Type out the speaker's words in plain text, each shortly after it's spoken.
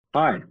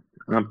Hi,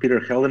 I'm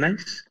Pieter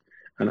Geldenhuys,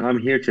 and I'm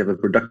here to have a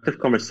productive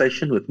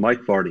conversation with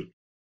Mike Vardy.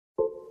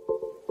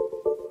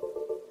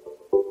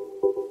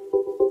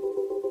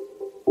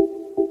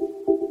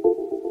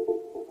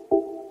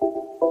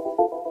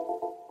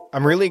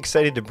 I'm really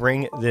excited to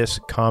bring this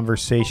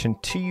conversation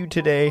to you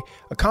today,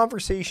 a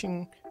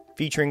conversation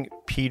featuring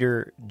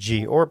Pieter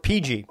G, or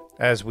PG,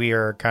 as we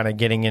are kind of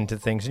getting into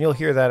things. And you'll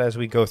hear that as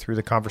we go through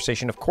the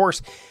conversation. Of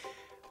course,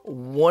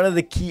 one of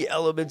the key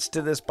elements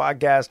to this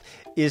podcast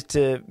is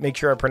to make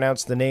sure I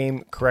pronounce the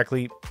name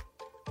correctly.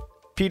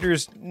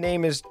 Peter's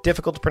name is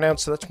difficult to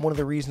pronounce, so that's one of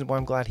the reasons why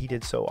I'm glad he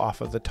did so off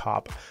of the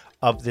top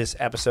of this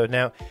episode.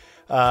 Now,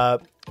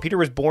 Pieter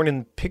was born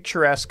in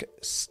picturesque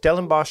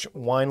Stellenbosch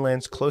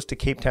winelands close to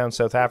Cape Town,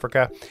 South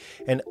Africa.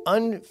 An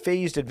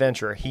unfazed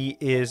adventurer, he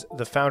is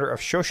the founder of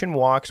Shoshin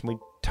Walks, and we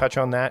touch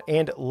on that,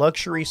 and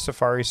Luxury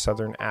Safaris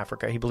Southern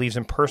Africa. He believes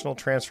in personal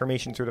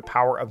transformation through the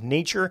power of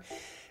nature,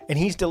 and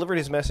he's delivered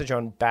his message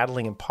on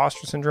battling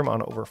imposter syndrome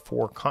on over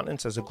 4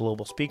 continents as a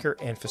global speaker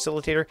and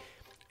facilitator.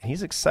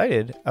 He's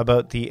excited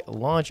about the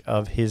launch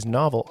of his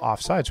novel,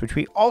 Offsides, which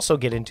we also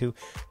get into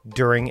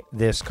during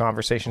this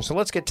conversation. So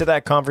let's get to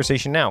that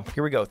conversation now.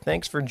 Here we go.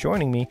 Thanks for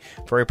joining me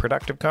for a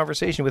productive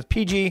conversation with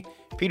PG,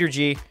 Pieter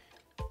G.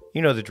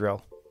 You know the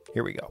drill.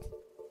 Here we go.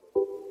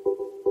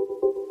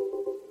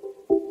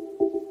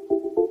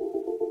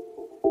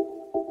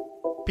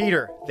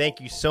 Pieter,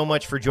 thank you so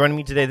much for joining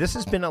me today. This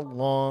has been a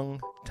long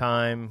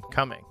time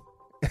coming.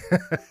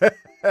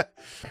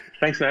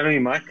 Thanks for having me,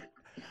 Mike.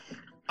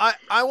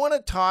 I want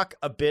to talk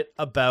a bit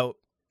about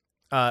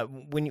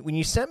when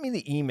you sent me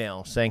the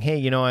email saying, hey,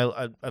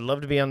 I'd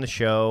love to be on the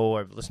show.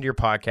 I've listened to your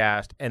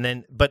podcast.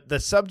 But the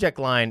subject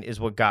line is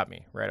what got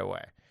me right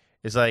away.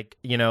 It's like,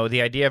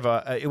 the idea of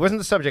it wasn't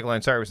the subject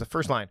line. Sorry, it was the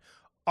first line.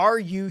 Are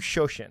you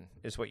Shoshin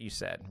is what you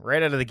said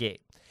right out of the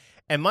gate.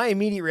 And my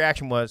immediate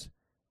reaction was,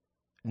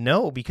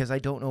 no, because I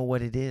don't know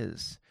what it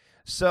is.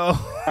 So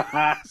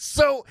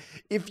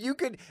if you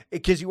could,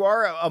 because you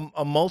are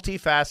a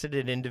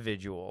multifaceted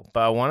individual,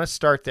 but I want to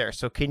start there.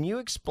 So can you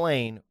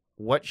explain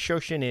what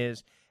Shoshin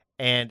is,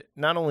 and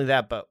not only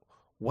that, but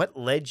what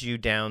led you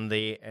down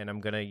the, and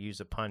I'm going to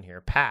use a pun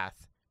here,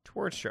 path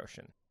towards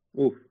Shoshin?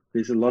 Oh,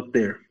 there's a lot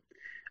there.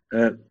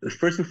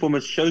 First and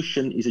foremost,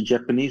 Shoshin is a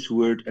Japanese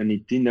word, and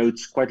it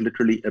denotes quite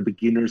literally a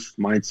beginner's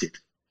mindset.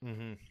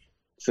 Mm-hmm.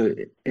 So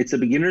it's a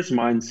beginner's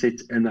mindset,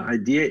 and the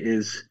idea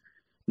is,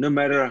 no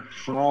matter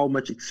how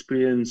much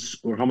experience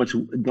or how much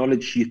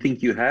knowledge you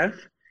think you have,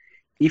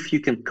 if you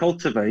can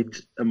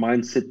cultivate a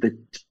mindset that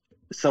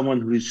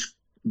someone who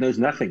knows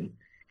nothing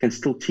can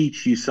still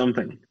teach you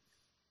something,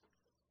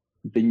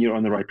 then you're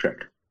on the right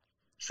track.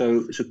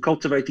 So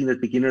cultivating that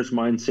beginner's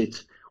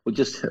mindset will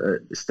just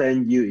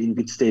stand you in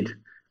good stead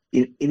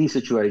in any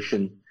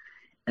situation.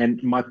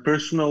 And my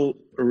personal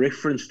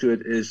reference to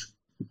it is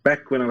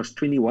back when I was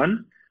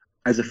 21,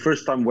 as a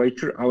first-time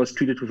waiter, I was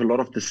treated with a lot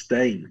of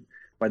disdain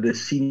by the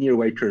senior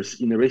waiters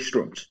in the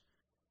restaurant,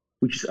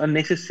 which is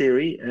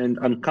unnecessary and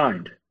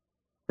unkind,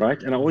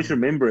 right? And I always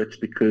remember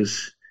it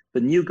because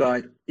the new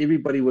guy,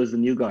 everybody was the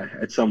new guy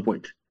at some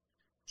point.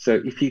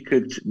 So if you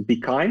could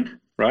be kind,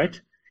 right?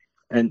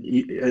 And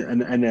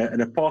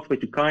a pathway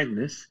to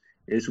kindness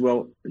is,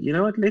 well, you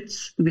know what,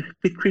 let's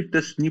treat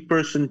this new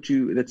person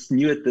that's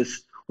new at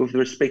this with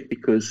respect,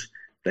 because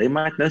they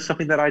might know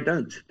something that I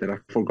don't, that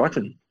I've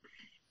forgotten.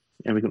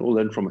 And we can all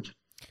learn from it.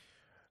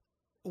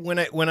 When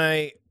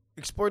I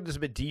explored this a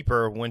bit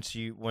deeper, once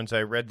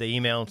I read the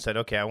email and said,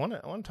 okay, I want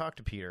to talk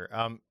to Pieter.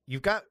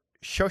 You've got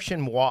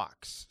Shoshin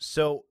Walks,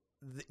 so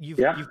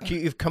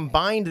you've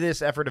combined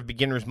this effort of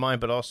beginner's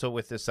mind, but also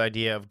with this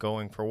idea of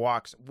going for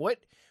walks. What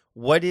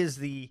was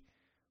the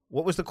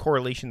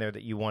correlation there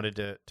that you wanted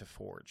to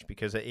forge?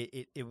 Because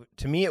it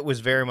to me it was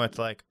very much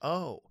like,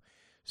 oh,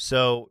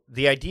 so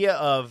the idea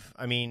of,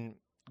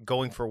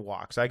 going for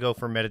walks. I go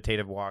for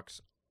meditative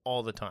walks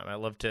all the time. I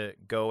love to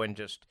go and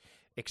just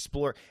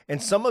explore,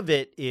 and some of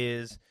it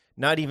is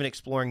not even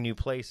exploring new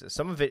places.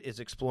 Some of it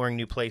is exploring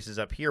new places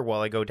up here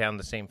while I go down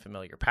the same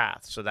familiar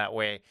path. So that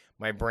way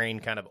my brain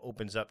kind of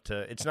opens up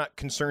to, it's not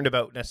concerned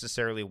about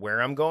necessarily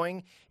where I'm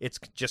going. It's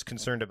just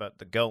concerned about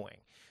the going.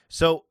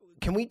 So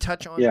can we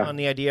touch on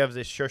the idea of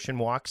this Shoshin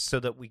Walks so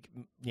that we,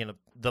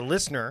 the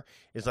listener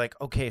is like,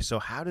 okay, so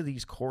how do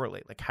these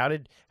correlate? Like how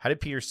did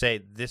Pieter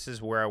say, this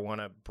is where I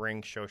want to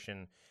bring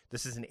Shoshin,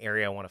 this is an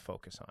area I want to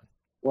focus on?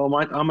 Well,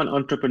 Mike, I'm an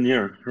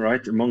entrepreneur,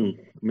 right? Among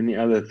many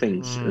other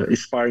things,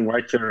 aspiring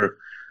writer,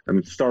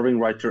 starving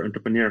writer,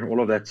 entrepreneur,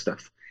 all of that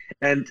stuff.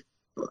 And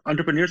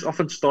entrepreneurs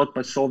often start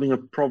by solving a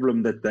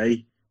problem that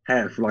they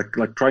have, like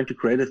trying to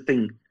create a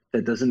thing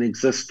that doesn't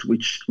exist,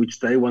 which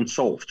they once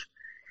solved.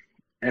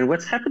 And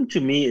what's happened to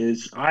me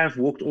is I have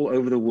walked all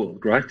over the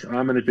world, right?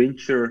 I'm an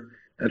adventurer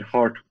at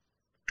heart.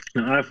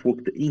 And I've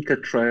walked the Inca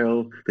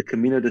Trail, the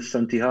Camino de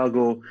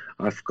Santiago.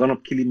 I've gone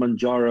up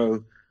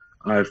Kilimanjaro.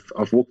 I've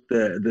walked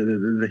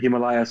the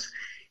Himalayas.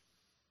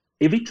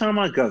 Every time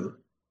I go,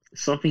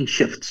 something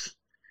shifts.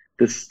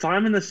 This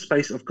time and the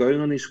space of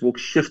going on this walk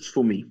shifts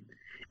for me.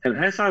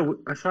 And as I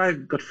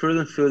got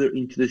further and further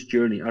into this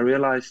journey, I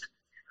realized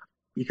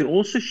you can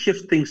also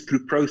shift things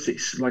through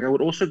process. Like I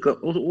would always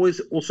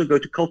go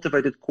to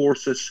cultivated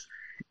courses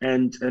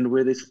and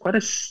where there's quite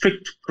a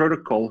strict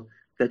protocol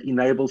that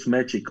enables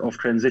magic of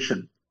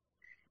transition.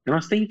 And I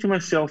was thinking to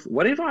myself,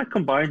 what if I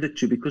combined the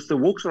two? Because the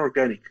walks are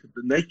organic,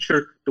 the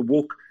nature, the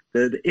walk,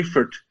 the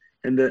effort,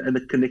 and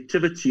the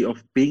connectivity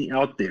of being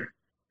out there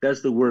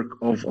does the work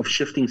of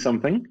shifting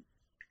something.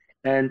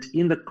 And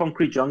in the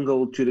concrete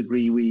jungle, to a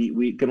degree,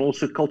 we can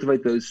also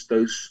cultivate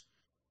those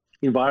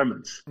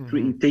environments through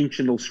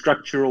intentional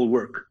structural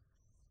work.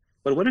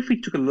 But what if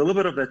we took a little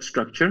bit of that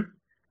structure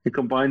and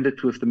combined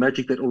it with the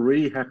magic that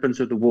already happens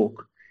at the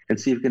walk, and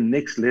see if we can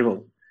next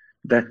level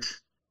that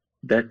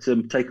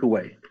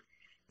takeaway?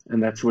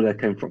 And that's where that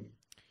came from.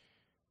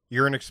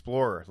 You're an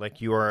explorer.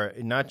 Like, you are,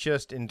 not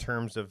just in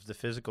terms of the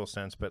physical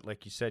sense, but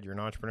like you said, you're an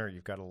entrepreneur.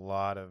 You've got a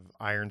lot of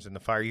irons in the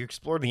fire. You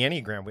explored the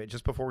Enneagram.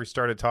 Just before we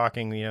started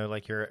talking,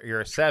 like you're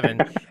a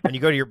 7, and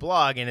you go to your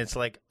blog, and it's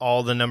like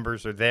all the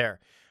numbers are there.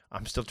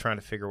 I'm still trying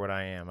to figure what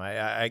I am.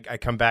 I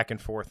come back and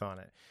forth on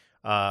it.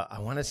 I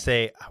want to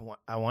say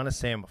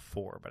I'm a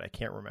 4, but I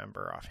can't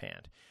remember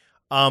offhand.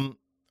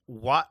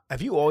 What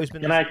have you always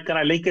been? Can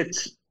I link it?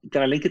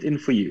 Can I link it in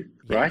for you?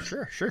 Yeah, right.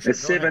 Sure.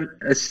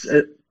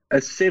 A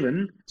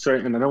 7.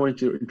 Sorry, and I don't want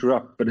to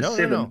interrupt, but a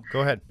 7. No.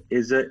 Go ahead.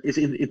 Is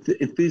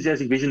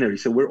enthusiastic visionary.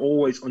 So we're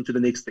always on to the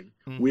next thing.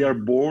 Mm-hmm. We are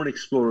born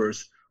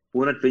explorers,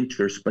 born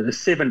adventurers. But a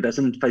 7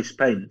 doesn't face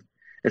pain.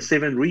 A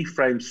 7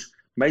 reframes,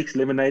 makes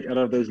lemonade out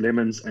of those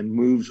lemons, and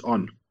moves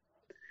on.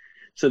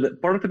 So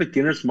that part of the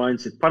beginner's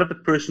mindset, part of the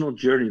personal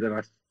journey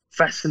that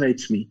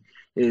fascinates me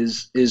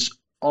is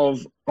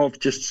of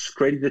just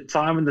creating the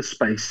time and the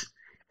space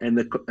and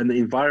the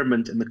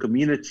environment and the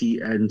community,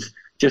 and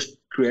just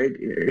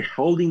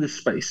holding the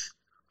space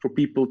for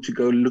people to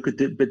go look a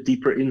bit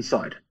deeper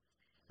inside,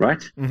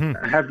 right?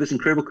 Mm-hmm. Have this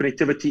incredible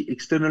connectivity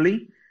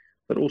externally,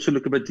 but also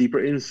look a bit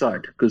deeper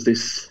inside, because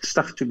there's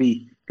stuff to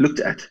be looked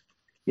at,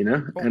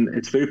 and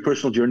it's a very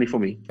personal journey for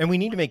me. And we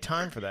need to make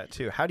time for that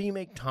too. How do you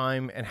make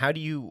time, and how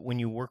do you, when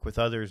you work with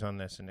others on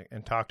this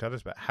and talk to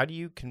others about, how do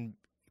you can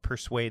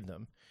persuade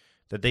them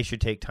that they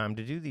should take time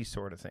to do these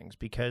sort of things?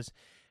 Because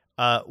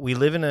we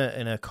live in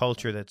a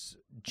culture that's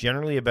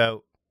generally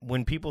about,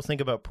 when people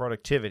think about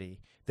productivity,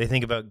 they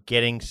think about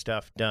getting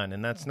stuff done,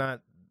 and that's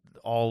not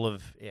all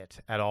of it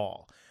at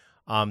all.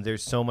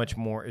 There's so much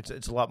more.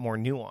 It's a lot more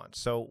nuanced.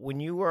 So when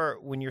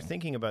you're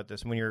thinking about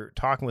this, when you're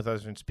talking with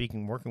others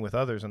and working with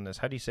others on this,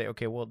 how do you say,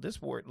 okay, well, this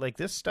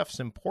stuff's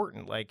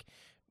important, like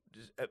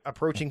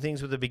approaching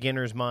things with a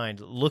beginner's mind,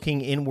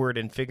 looking inward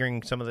and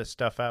figuring some of this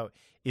stuff out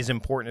is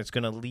important. It's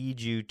going to lead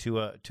you to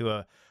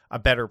a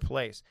better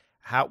place.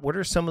 What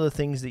are some of the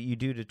things that you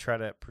do to try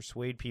to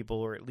persuade people,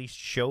 or at least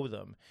show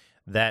them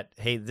that,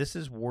 hey, this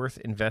is worth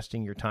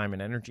investing your time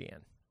and energy in?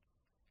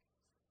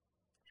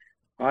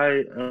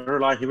 I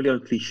rely heavily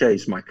on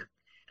cliches, Mike.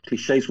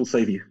 Cliches will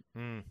save you.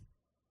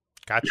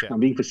 Gotcha. I'm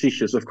being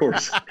facetious, of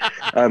course.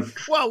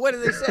 Well, what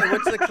do they say?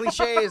 What's the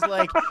cliche? Is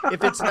like,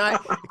 if it's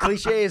not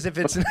cliche, is if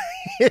it's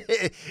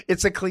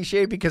it's a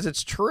cliche because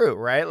it's true,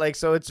 right? Like,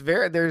 so it's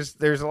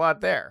there's a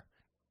lot there.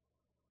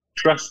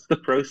 Trust the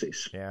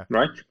process. Yeah.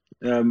 Right.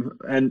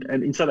 And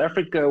in South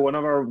Africa, one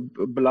of our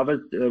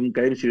beloved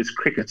games here is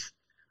cricket.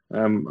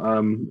 I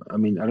mean,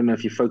 I don't know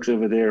if you folks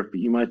over there, but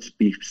you might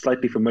be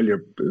slightly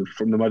familiar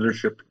from the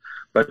mothership.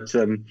 But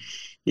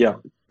yeah,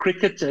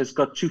 cricket has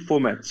got 2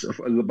 formats, of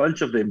a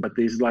bunch of them. But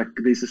there's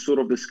a sort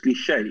of this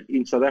cliche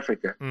in South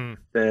Africa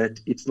that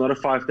it's not a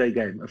 5-day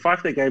game. A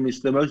 5-day game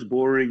is the most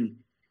boring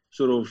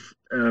sort of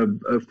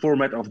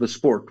format of the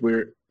sport,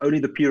 where only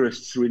the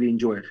purists really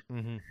enjoy it.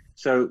 Mm-hmm.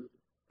 So.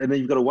 And then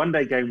you've got a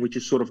 1-day game, which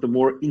is sort of the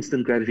more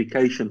instant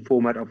gratification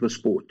format of the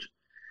sport.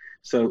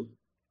 So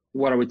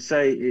what I would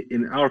say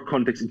in our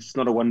context, it's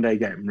not a 1-day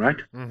game, right?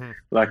 Mm-hmm.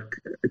 Like,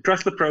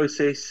 trust the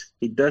process.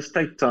 It does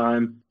take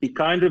time. Be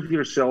kind of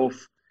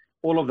yourself.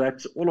 All of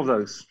those,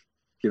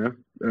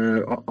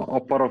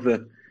 are part of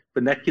the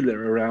vernacular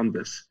around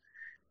this.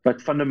 But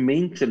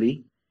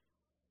fundamentally,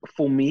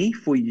 for me,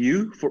 for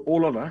you, for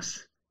all of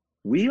us,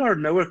 we are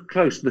nowhere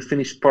close to the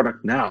finished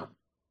product now.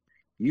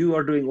 You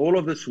are doing all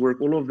of this work,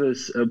 all of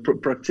this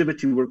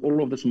productivity work,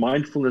 all of this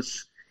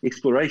mindfulness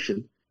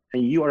exploration,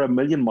 and you are a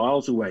million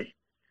miles away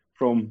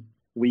from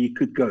where you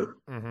could go,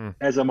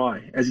 as am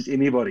I, as is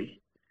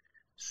anybody.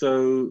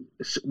 So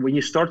when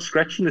you start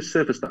scratching the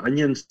surface, the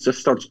onions just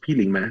starts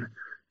peeling, man.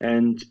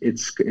 And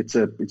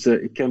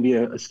it can be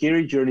a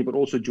scary journey, but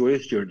also a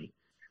joyous journey.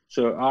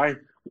 So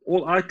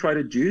all I try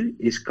to do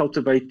is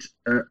cultivate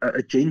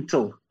a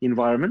gentle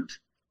environment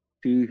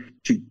to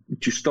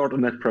start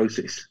on that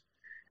process.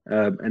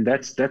 And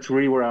that's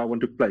really where I want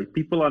to play.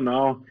 People have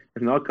now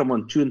come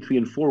on 2 and 3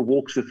 and 4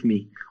 walks with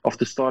me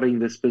after starting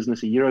this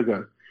business a year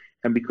ago,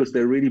 and because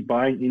they're really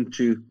buying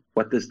into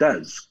what this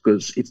does,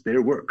 because it's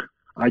their work.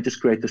 I just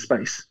create the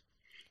space,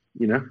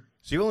 So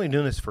you've only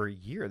doing this for a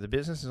year. The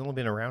business has only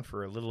been around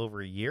for a little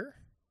over a year.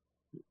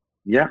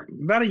 Yeah,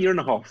 about a year and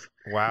a half.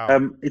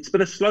 Wow. It's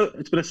been a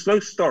slow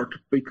start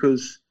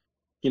because,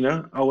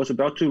 I was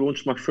about to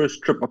launch my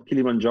first trip up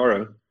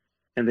Kilimanjaro,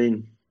 and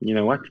then you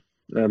know what?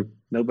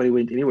 nobody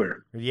went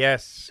anywhere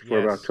Yes. for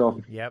about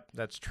 12. Yep,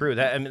 that's true.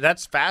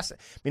 That's fast.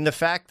 I mean, the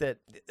fact that,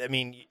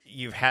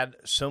 you've had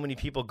so many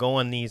people go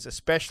on these,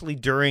 especially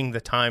during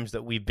the times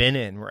that we've been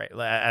in, right,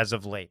 as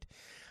of late.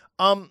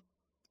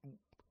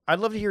 I'd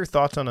love to hear your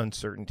thoughts on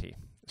uncertainty,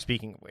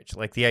 speaking of which,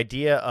 like the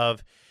idea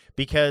of,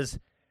 because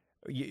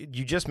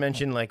you just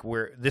mentioned like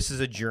this is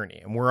a journey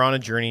and we're on a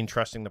journey and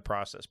trusting the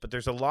process, but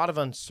there's a lot of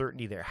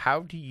uncertainty there. How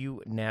do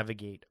you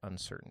navigate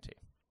uncertainty?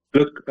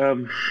 Look, I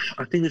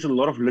think there's a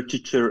lot of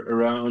literature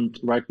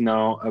around right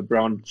now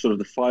around sort of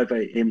the 5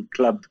 a.m.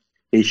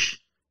 club-ish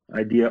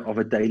idea of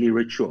a daily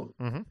ritual.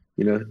 Mm-hmm.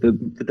 You know,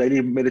 the daily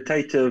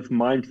meditative,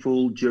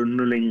 mindful,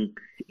 journaling,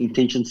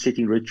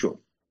 intention-setting ritual.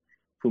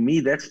 For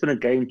me, that's been a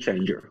game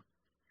changer.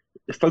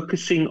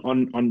 Focusing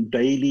on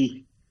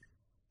daily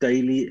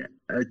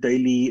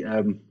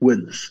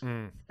wins,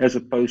 as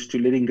opposed to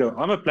letting go.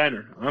 I'm a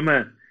planner. I'm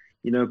a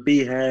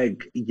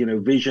BHAG,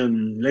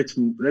 vision. Let's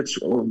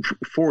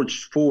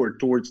forge forward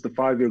towards the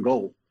 5-year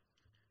goal.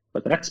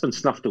 But that's been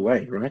snuffed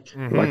away, right?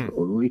 Mm-hmm. Like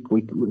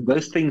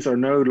those things are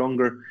no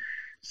longer.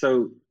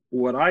 So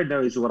what I know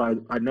is what I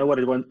know what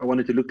I want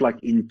it to look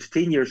like in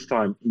 10 years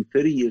time, in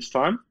 30 years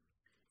time,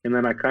 and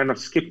then I kind of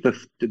skip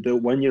the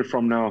 1 year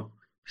from now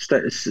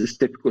step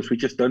because we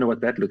just don't know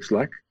what that looks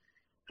like,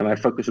 and I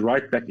focus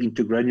right back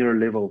into granular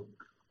level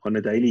on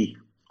a daily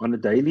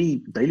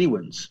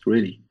wins.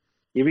 Really,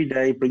 every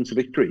day brings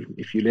victory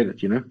if you let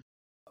it.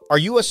 Are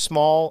you a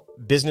small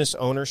business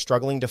owner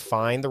struggling to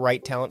find the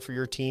right talent for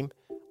your team?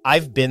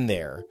 I've been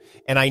there,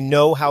 and I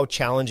know how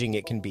challenging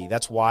it can be.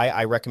 That's why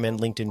I recommend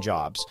LinkedIn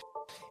Jobs.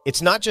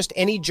 It's not just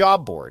any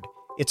job board.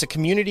 It's a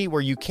community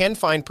where you can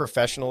find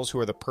professionals who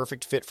are the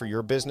perfect fit for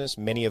your business,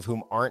 many of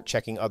whom aren't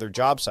checking other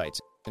job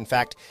sites. In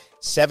fact,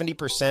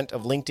 70%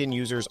 of LinkedIn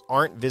users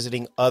aren't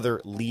visiting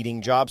other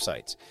leading job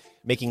sites,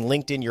 making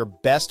LinkedIn your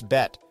best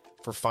bet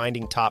for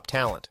finding top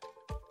talent.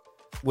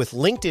 With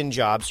LinkedIn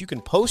Jobs, you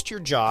can post your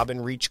job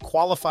and reach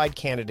qualified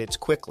candidates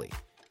quickly.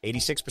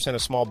 86%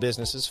 of small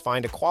businesses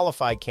find a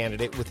qualified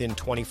candidate within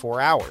 24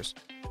 hours.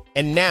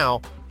 And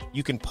now,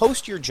 you can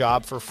post your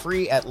job for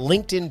free at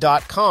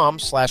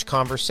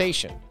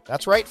linkedin.com/conversation.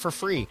 That's right, for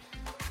free.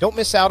 Don't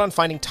miss out on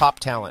finding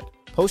top talent.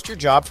 Post your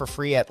job for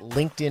free at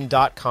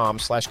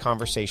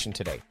linkedin.com/conversation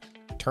today.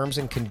 Terms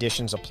and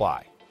conditions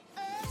apply.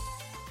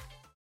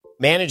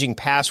 Managing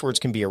passwords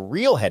can be a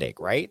real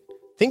headache, right?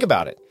 Think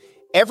about it.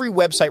 Every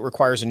website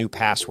requires a new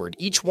password.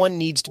 Each one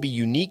needs to be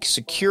unique,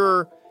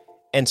 secure,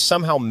 and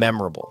somehow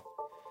memorable.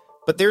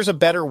 But there's a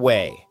better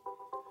way.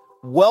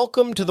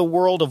 Welcome to the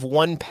world of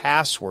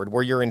 1Password,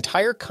 where your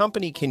entire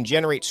company can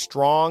generate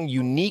strong,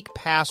 unique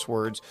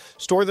passwords,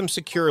 store them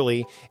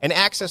securely, and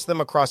access them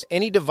across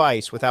any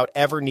device without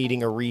ever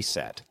needing a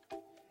reset.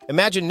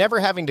 Imagine never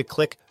having to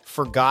click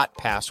Forgot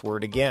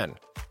Password again.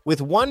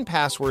 With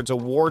 1Password's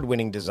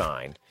award-winning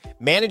design,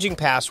 managing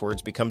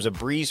passwords becomes a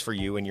breeze for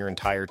you and your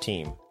entire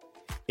team.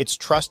 It's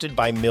trusted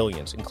by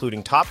millions,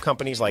 including top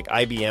companies like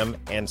IBM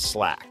and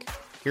Slack.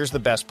 Here's the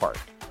best part.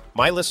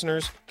 My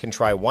listeners can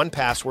try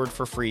 1Password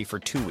for free for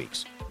 2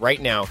 weeks.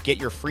 Right now, get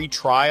your free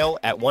trial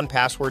at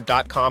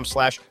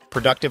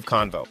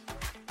onepassword.com/productiveconvo.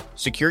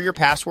 Secure your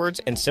passwords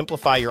and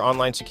simplify your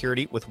online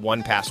security with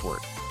 1Password.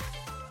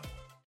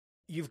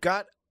 You've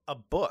got a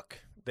book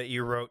that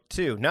you wrote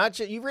too. Not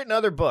just, you've written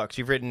other books.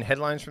 You've written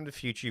Headlines from the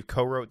Future. You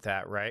co-wrote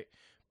that, right?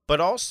 But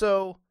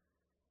also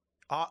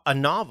a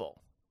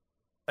novel.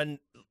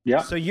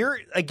 Yeah. So you're,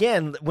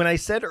 again, when I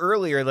said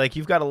earlier, like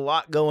you've got a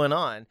lot going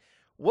on.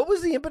 What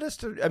was the impetus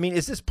to,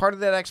 is this part of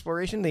that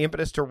exploration, the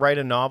impetus to write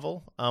a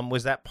novel?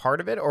 Was that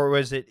part of it? Or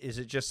is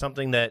it just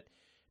something that,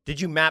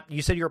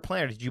 you said you were a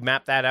planner. Did you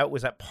map that out?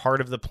 Was that part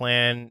of the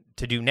plan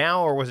to do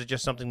now? Or was it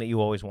just something that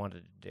you always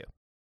wanted to do?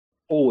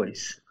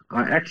 Always.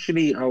 I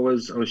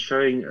was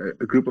showing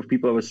a group of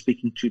people I was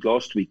speaking to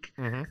last week,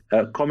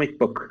 a comic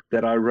book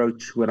that I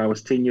wrote when I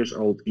was 10 years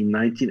old in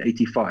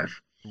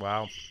 1985.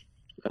 Wow.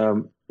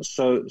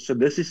 So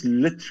this is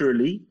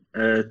literally,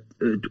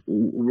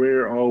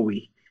 where are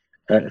we?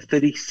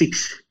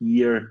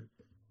 36-year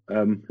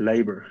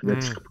labor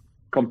that's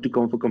come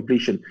for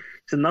completion.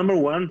 It's the number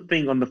one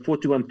thing on the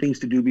 41 things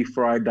to do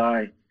before I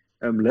die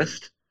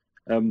list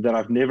that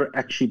I've never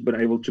actually been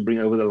able to bring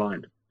over the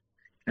line.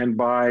 And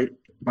by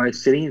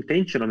setting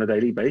intention on a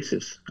daily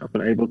basis, I've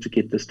been able to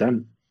get this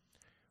done.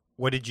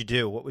 What did you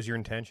do? What was your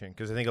intention?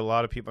 Because I think a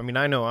lot of people,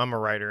 I know I'm a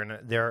writer,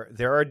 and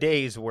there are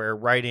days where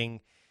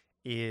writing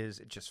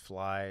it just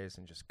flies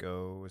and just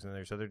goes, and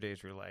there's other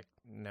days where you're like,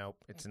 nope,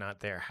 it's not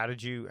there. How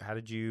did you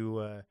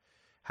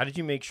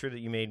make sure that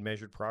you made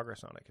measured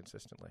progress on it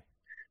consistently?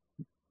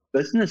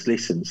 Business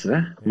lessons,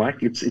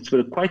 Mike. It's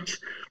been quite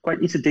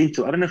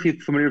incidental. I don't know if you're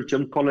familiar with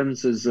Jim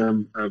Collins's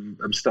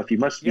stuff. You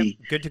must be.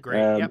 Good to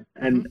great.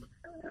 And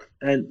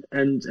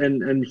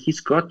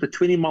he's got the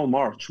 20-mile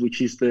march,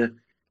 which is the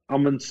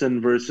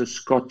Amundsen versus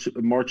Scott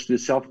march to the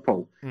South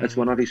Pole. That's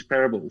one of his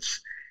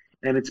parables.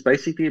 And it's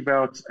basically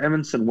about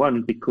Amundsen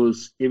won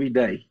because every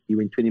day he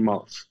went 20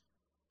 miles.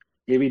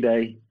 Every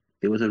day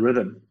there was a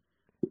rhythm,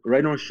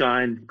 rain or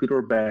shine, good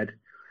or bad.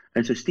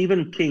 And so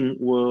Stephen King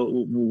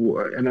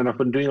and then I've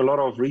been doing a lot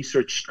of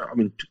research,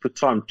 to put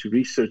time to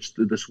research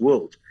this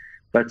world.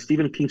 But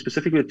Stephen King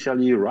specifically would tell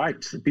you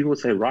write. People would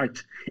say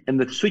write. And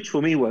the switch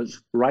for me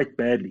was write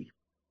badly.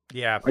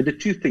 Yeah. I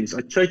did two things.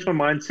 I changed my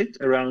mindset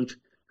around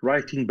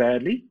writing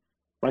badly.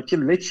 Like,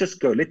 let's just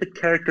go. Let the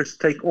characters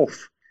take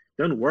off.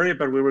 Don't worry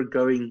about where we're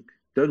going.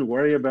 Don't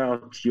worry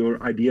about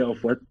your idea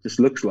of what this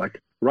looks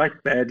like.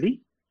 Write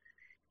badly.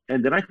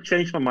 And then I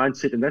changed my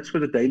mindset, and that's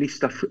where the daily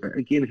stuff,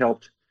 again,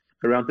 helped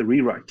around the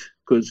rewrite.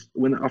 Because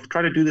when I've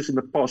tried to do this in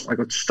the past, I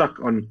got stuck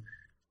on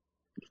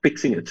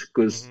fixing it.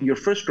 Because your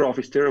first draft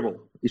is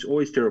terrible. It's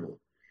always terrible.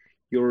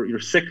 Your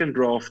second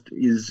draft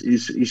is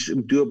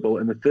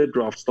doable, and the third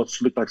draft starts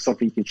to look like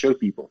something you can show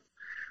people.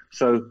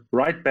 So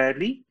write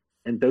badly,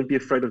 and don't be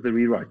afraid of the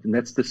rewrite. And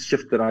that's the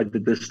shift that I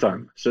did this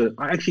time. So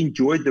I actually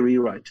enjoyed the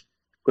rewrite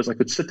because I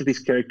could sit with these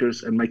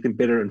characters and make them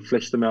better and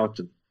flesh them out.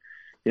 And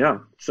yeah,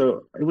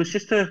 so it was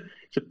just a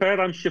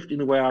paradigm shift in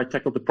the way I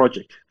tackled the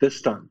project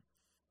this time.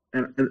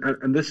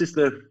 And this is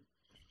the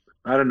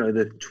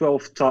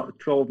 12th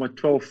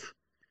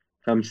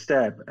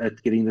stab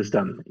at getting this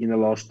done in the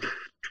last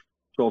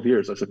 12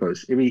 years, I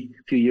suppose. Every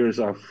few years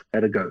I've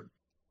had a go.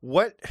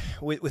 What,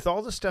 with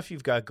all the stuff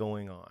you've got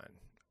going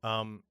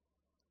on,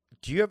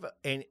 do you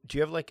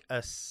have like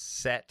a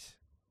set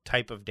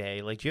type of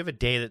day? Like, do you have a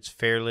day that's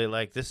fairly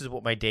like, this is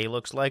what my day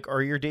looks like? Or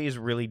are your days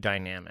really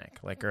dynamic?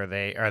 Like, are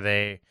they,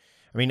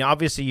 I mean,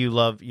 obviously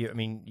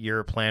you're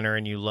a planner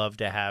and you love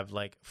to have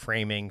like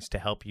framings to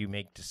help you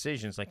make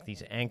decisions, like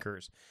these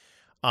anchors.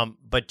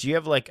 But do you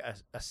have like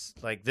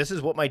like, this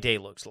is what my day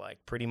looks like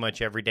pretty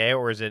much every day,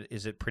 or is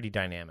it pretty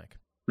dynamic?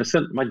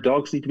 Listen, my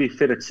dogs need to be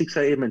fed at 6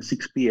 a.m. and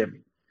 6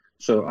 p.m.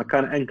 So I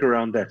kind of anchor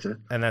around that.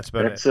 And that's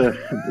about it.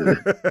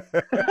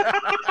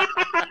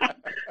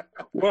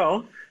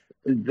 Well,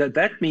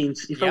 that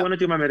means if I want to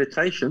do my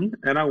meditation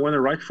and I want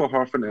to write for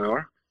half an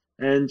hour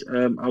and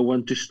I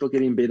want to still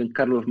get in bed and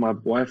cuddle with my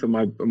wife and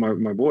my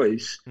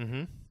boys,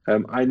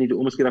 I need to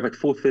almost get up at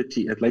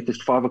 4:30, at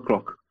latest 5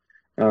 o'clock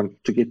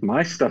to get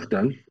my stuff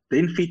done,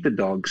 then feed the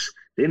dogs,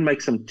 then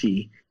make some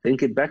tea, then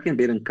get back in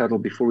bed and cuddle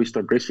before we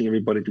start dressing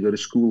everybody to go to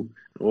school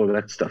and all of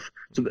that stuff.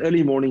 So the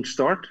early morning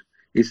start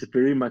is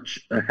very much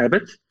a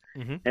habit.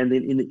 And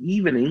then in the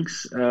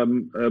evenings,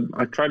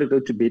 I try to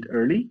go to bed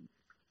early.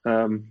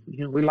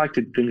 We like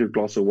to drink a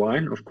glass of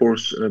wine, of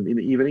course, in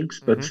the evenings,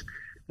 but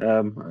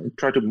I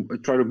try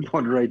to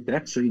moderate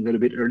that so you can go to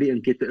bed early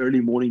and get the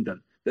early morning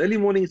done. The early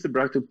morning is the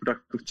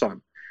productive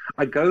time.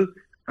 I go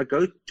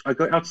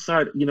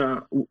outside.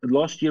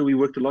 Last year we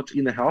worked a lot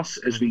in the house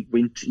as we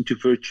went into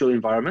virtual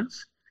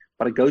environments,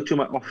 but I go to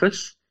my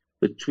office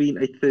between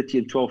 8:30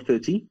 and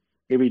 12:30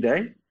 every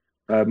day.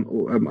 I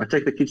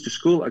take the kids to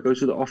school, I go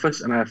to the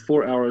office, and I have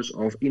 4 hours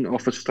of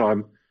in-office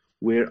time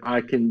where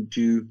I can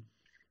do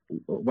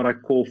what I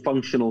call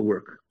functional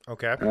work.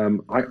 Okay.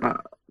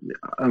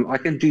 I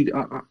can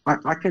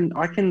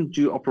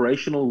do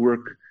operational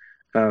work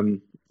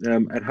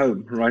at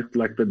home, right?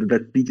 Like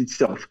that beat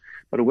itself.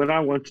 But when I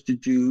want to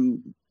do,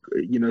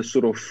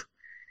 sort of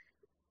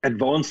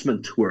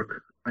advancement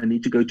work, I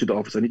need to go to the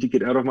office. I need to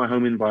get out of my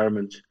home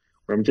environment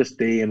where I'm just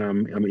there and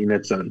I'm in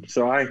that zone.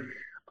 So I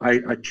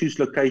choose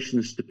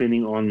locations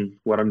depending on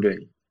what I'm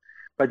doing.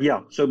 But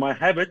yeah, so my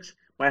habit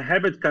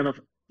kind of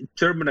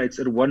terminates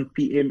at 1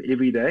 p.m.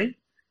 every day,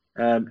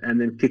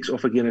 and then kicks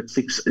off again at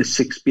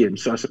 6 p.m.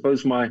 So I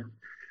suppose my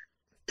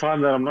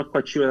time that I'm not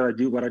quite sure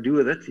what I do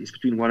with it is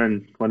between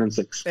 1 and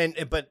 6.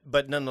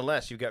 But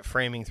nonetheless, you've got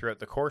framing throughout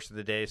the course of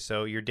the day,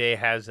 so your day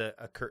has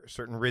a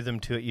certain rhythm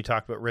to it. You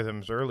talked about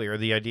rhythms earlier,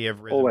 the idea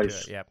of rhythm.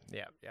 Always. To it.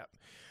 Yeah.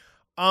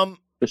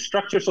 The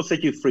structures will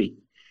set you free.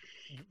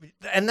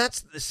 And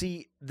this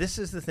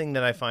is the thing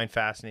that I find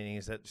fascinating,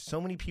 is that so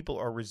many people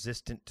are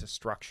resistant to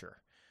structure.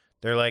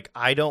 They're like,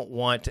 I don't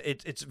want to,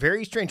 it's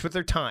very strange with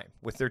their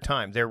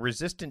time. They're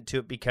resistant to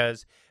it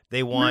because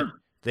they want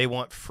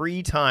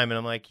free time. And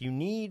I'm like,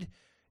 in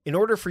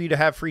order for you to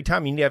have free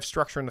time, you need to have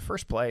structure in the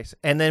first place.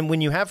 And then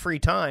when you have free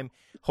time,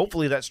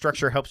 hopefully that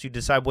structure helps you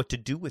decide what to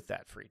do with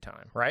that free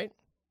time, right?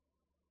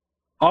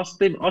 Ask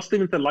them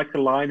if they like a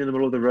line in the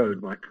middle of the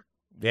road, Mike.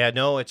 Yeah,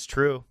 no, it's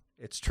true.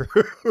 It's true.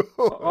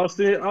 Ask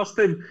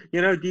them,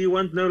 do you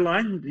want no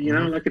line?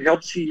 Like, it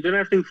helps you. You don't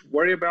have to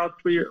worry about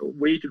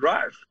where to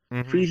drive.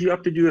 Frees you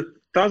up to do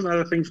 1,000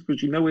 other things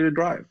because you know where to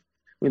drive.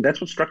 I mean,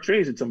 that's what structure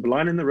is. It's a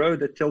line in the road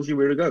that tells you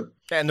where to go.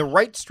 And the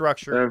right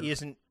structure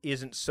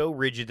isn't so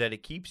rigid that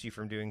it keeps you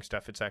from doing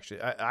stuff. It's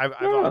actually,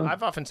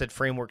 I've often said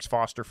frameworks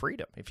foster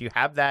freedom. If you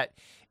have that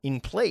in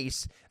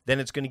place, then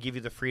it's going to give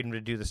you the freedom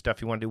to do the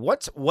stuff you want to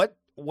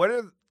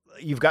do.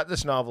 You've got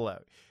this novel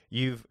out.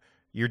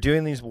 You're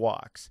doing these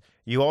walks.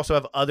 You also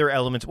have other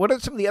elements. What are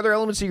some of the other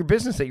elements of your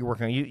business that you're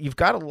working on? You've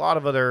got a lot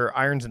of other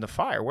irons in the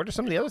fire. What are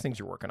some of the other things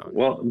you're working on?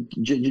 Well,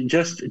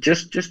 just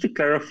to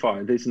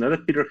clarify, there's another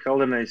Pieter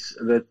Geldenhuys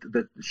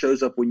that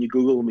shows up when you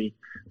Google me.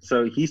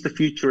 So he's the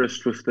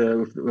futurist with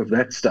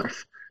that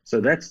stuff.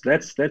 So that's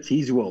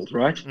his world,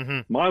 right?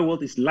 My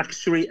world is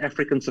luxury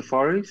African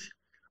safaris.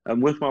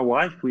 With my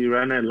wife, we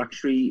run a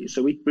luxury.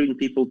 So we bring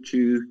people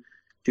to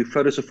do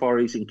photo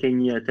safaris in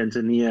Kenya,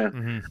 Tanzania,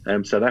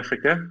 South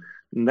Africa.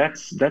 And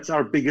that's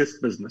our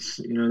biggest business.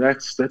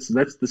 That's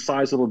the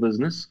sizable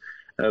business.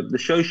 The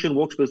Shoshin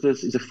Walks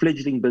business is a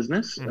fledgling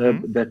business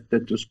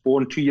that was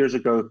born 2 years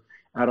ago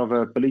out of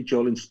a Billy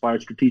Joel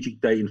inspired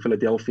strategic day in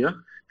Philadelphia.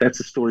 That's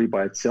a story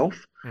by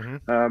itself.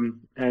 The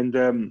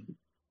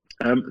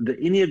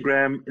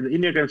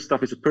Enneagram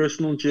stuff is a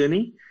personal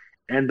journey,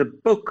 and the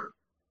book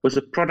was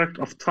a product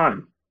of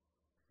time,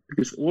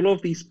 because all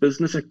of these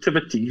business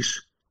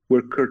activities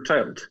were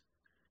curtailed,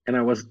 and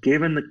I was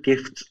given the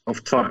gift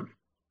of time.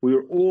 We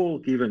were all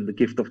given the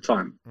gift of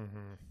time.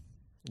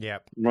 Yeah,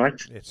 right.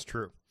 It's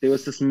true. There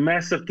was this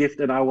massive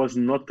gift, and I was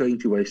not going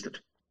to waste it.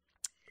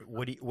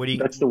 What do you?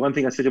 That's the one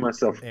thing I said to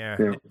myself. Yeah.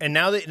 And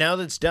now that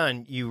it's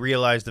done, you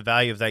realize the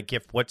value of that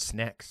gift. What's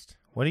next?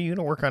 What are you going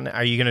to work on?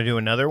 Are you going to do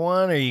another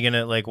one? Are you going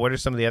to what are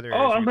some of the other?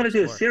 I'm going to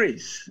do a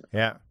series.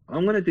 Yeah.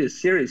 I'm going to do a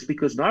series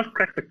because now I've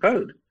cracked the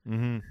code.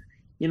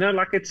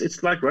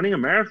 It's like running a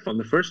marathon.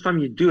 The first time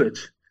you do it,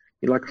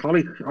 you're like, how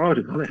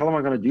the hell am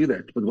I going to do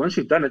that? But once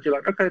you've done it, you're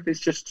like, okay,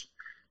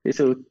 there's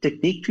a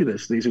technique to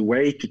this. There's a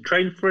way to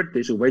train for it.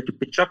 There's a way to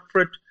pitch up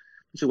for it.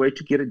 There's a way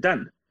to get it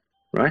done,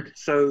 right?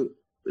 So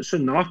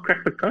now I've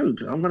cracked the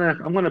code. I'm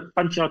gonna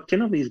punch out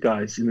 10 of these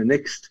guys in the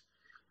next.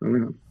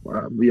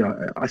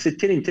 I said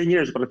 10 in 10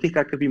 years, but I think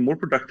I could be more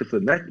productive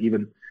than that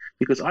even,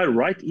 because I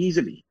write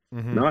easily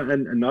now,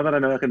 and now that I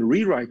know I can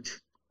rewrite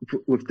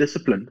with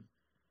discipline.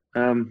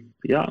 I'm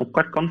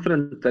quite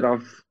confident that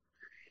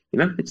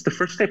it's the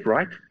first step,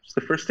 right? It's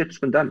the first step's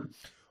been done.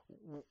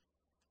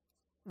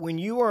 When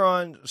you are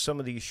on some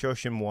of these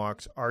Shoshin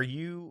Walks,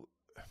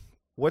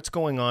 what's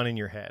going on in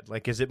your head?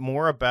 Like, is it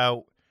more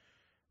about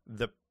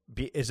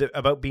is it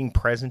about being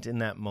present in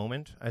that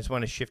moment? I just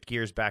want to shift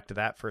gears back to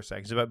that for a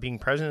second. Is it about being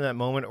present in that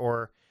moment,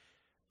 or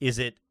is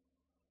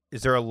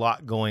there a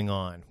lot going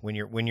on when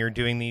you're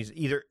doing these,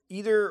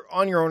 either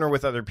on your own or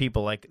with other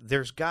people? Like,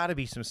 there's got to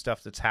be some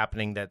stuff that's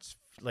happening that's,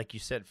 like you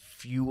said,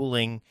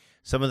 fueling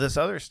some of this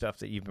other stuff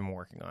that you've been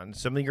working on,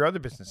 some of your other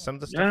business, some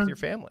of the stuff with your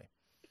family.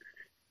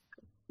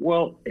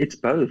 Well, it's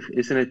both,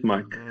 isn't it,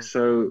 Mike?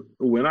 So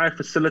when I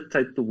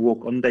facilitate the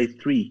walk on day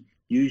 3,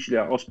 usually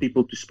I ask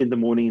people to spend the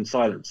morning in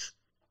silence.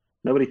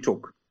 Nobody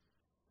talk.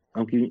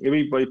 I'm giving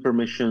everybody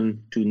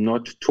permission to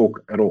not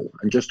talk at all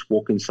and just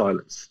walk in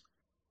silence.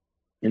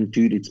 And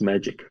dude, it's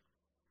magic,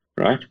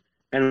 right?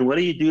 And what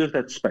do you do with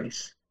that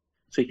space?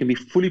 So you can be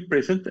fully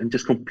present and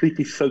just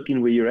completely soak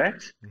in where you're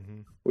at,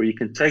 or you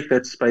can take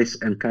that space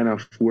and kind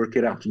of work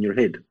it out in your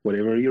head,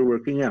 whatever you're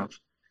working out.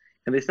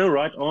 And there's no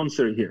right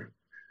answer here.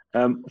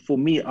 For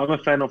me, I'm a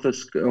fan of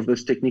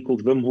this technique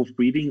called Wim Hof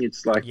breathing.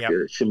 It's like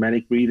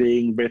shamanic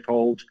breathing, breath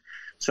hold.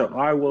 So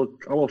I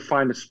will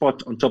find a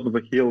spot on top of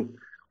a hill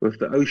with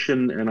the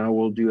ocean, and I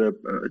will do a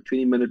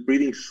 20-minute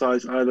breathing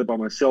exercise either by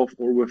myself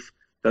or with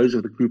those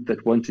of the group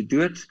that want to do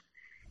it.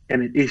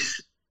 And it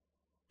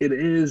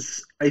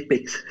is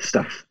apex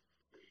stuff.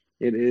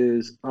 It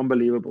is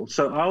unbelievable.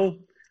 So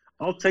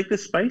I'll take the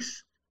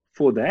space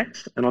for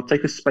that, and I'll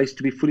take a space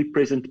to be fully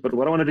present. But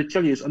what I wanted to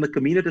tell you is on the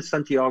Camino de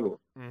Santiago,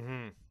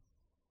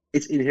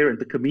 it's inherent.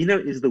 The Camino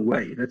is the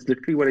way. That's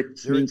literally what it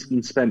means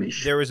in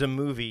Spanish. There was a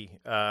movie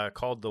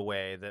called The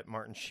Way that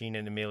Martin Sheen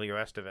and Emilio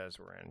Estevez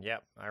were in.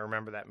 Yep, I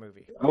remember that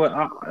movie. I would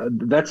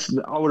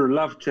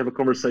love to have a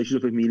conversation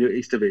with Emilio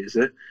Estevez,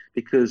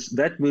 because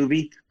that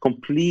movie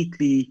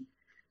completely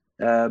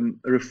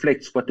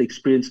reflects what the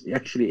experience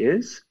actually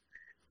is.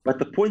 But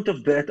the point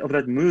of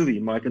that movie,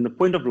 Mike, and the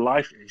point of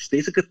life is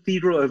there's a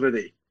cathedral over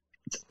there.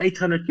 It's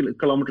 800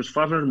 kilometers,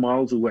 500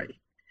 miles away.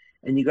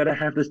 And you got to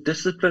have this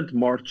disciplined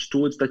march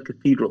towards that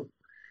cathedral.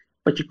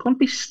 But you can't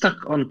be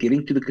stuck on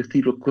getting to the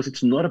cathedral, because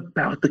it's not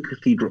about the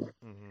cathedral.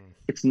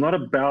 It's not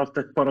about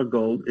that pot of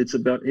gold. It's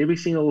about every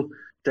single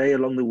day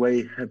along the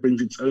way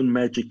brings its own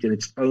magic and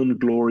its own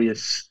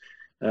glorious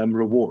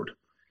reward.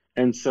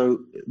 And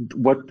so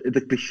what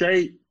the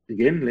cliche,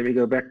 again, let me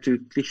go back to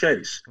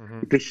cliches.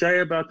 The cliche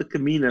about the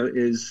Camino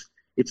is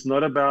it's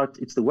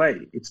the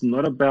way. It's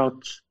not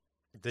about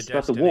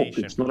the walk.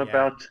 It's not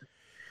about...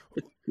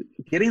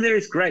 Getting there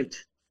is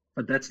great,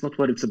 but that's not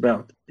what it's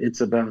about. It's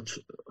about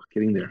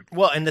getting there.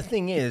 Well, and the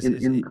thing is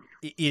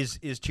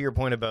to your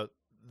point about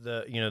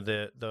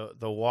the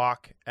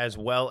walk as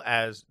well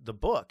as the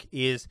book,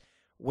 is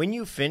when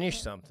you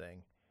finish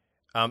something,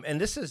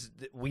 and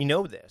we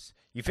know this,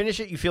 you finish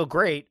it, you feel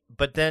great,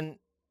 but then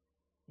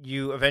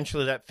you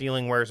eventually, that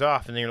feeling wears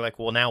off, and then you're like,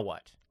 well, now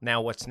what?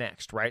 Now what's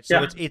next, right?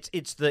 So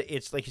it's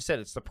like you said,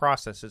 it's the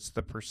process, it's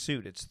the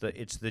pursuit,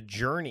 it's the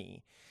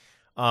journey,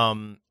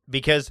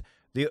 because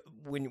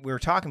when we were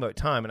talking about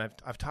time, and I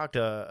was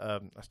talking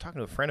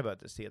to a friend about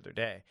this the other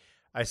day.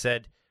 I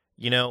said,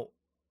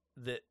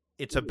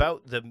 it's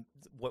about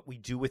what we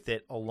do with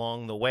it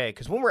along the way.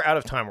 Because when we're out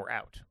of time, we're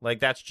out.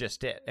 Like, that's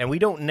just it. And we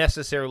don't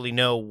necessarily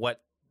know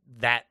what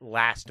that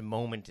last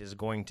moment is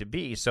going to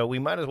be. So we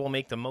might as well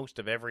make the most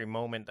of every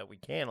moment that we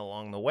can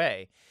along the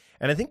way.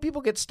 And I think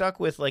people get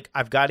stuck with, like,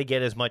 I've got to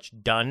get as much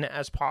done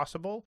as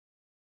possible.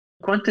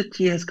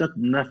 Quantity has got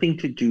nothing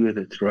to do with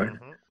it, right?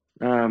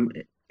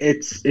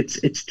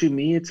 it's to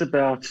me, it's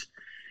about,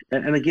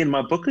 and again,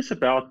 my book is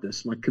about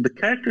this. The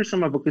characters in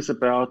my book is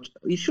about,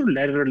 is your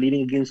ladder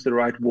leaning against the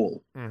right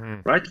wall,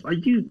 Mm-hmm. right? Are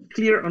you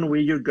clear on where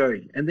you're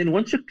going? And then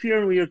once you're clear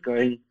on where you're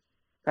going,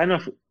 kind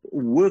of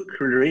work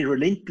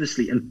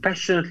relentlessly and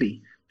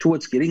passionately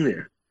towards getting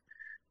there.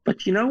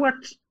 But you know what?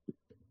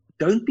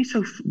 Don't be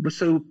so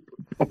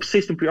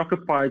obsessed and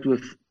preoccupied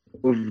with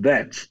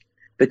that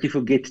you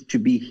forget to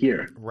be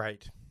here.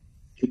 Right.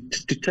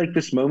 To take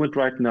this moment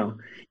right now.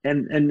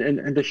 And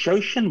the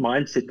Shoshin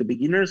mindset, the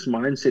beginner's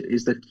mindset,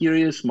 is the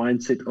curious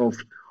mindset of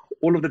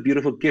all of the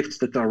beautiful gifts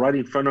that are right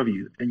in front of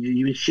you. And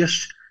you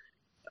just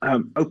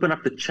open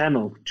up the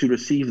channel to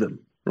receive them,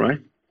 right?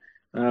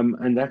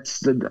 And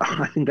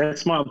I think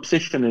that's my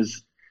obsession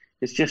is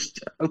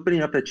just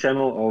opening up the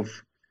channel of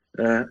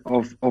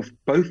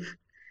both.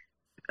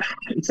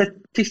 It's that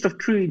test of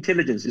true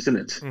intelligence, isn't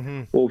it?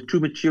 Mm-hmm. Or true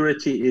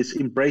maturity is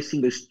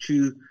embracing those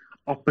two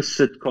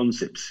opposite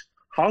concepts.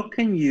 How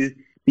can you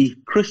be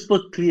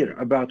crystal clear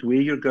about where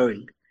you're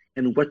going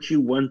and what you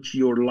want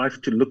your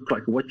life to look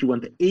like, what you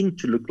want the end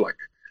to look like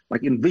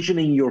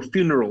envisioning your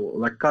funeral,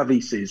 like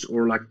Kavi says,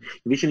 or like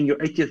envisioning your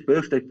 80th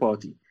birthday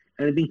party,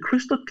 and being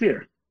crystal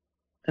clear,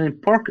 and then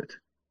park it.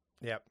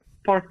 Yep.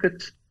 Park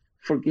it,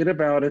 forget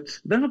about it.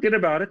 Don't forget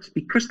about it,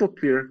 be crystal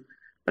clear,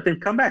 but then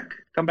come back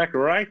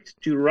right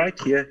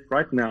here,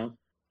 right now,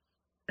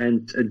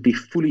 and be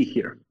fully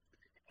here.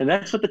 And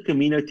that's what the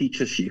Camino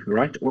teaches you,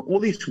 right? Or all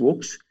these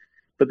walks,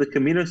 but the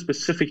Camino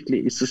specifically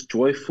is this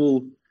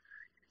joyful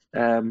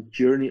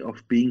journey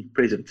of being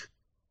present.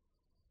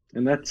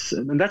 And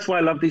that's why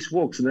I love these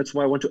walks, and that's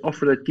why I want to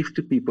offer that gift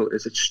to people.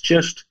 Is it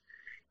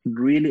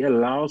really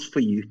allows for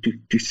you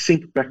to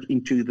sink back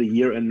into the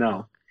here and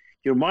now.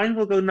 Your mind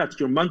will go nuts.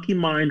 Your monkey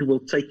mind will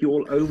take you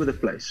all over the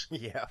place.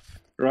 Yeah.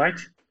 Right?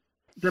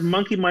 The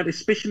monkey mind,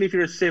 especially if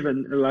you're a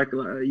 7,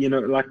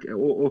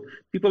 or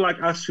people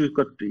like us who've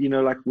got,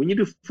 like when you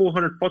do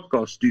 400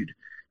 podcasts, dude,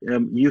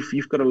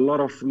 you've got a lot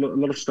of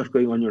stuff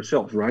going on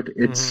yourself, right?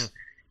 It's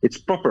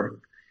proper.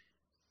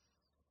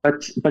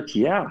 But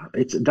yeah,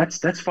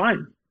 that's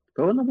fine.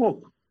 Go on a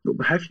walk.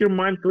 Have your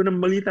mind go in a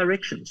million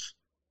directions.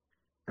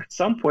 At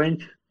some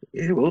point,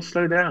 it will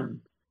slow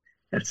down.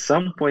 At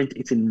some point,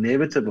 it's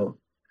inevitable.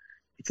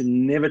 It's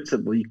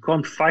inevitable. You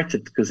can't fight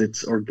it because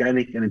it's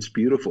organic and it's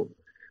beautiful.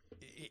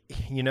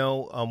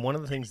 One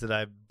of the things that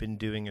I've been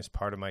doing as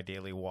part of my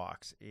daily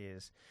walks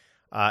is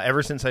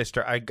ever since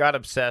I got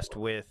obsessed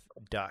with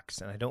ducks,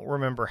 and I don't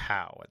remember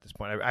how at this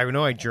point. I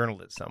know I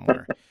journaled it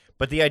somewhere.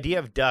 But the idea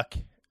of duck,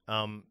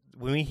 when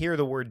we hear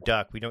the word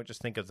duck, we don't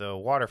just think of the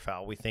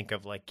waterfowl. We think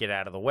of like get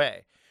out of the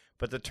way.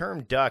 But the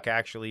term duck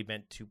actually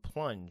meant to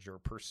plunge or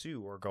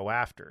pursue or go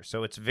after.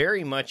 So it's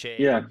very much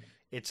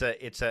it's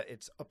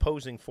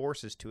opposing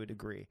forces to a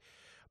degree.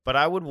 But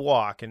I would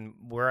walk, and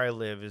where I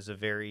live is it's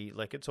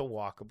a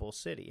walkable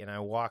city. And I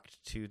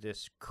walked to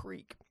this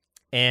creek,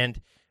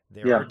 and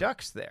there are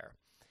ducks there.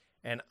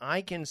 And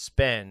I can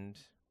spend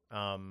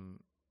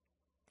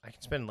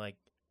like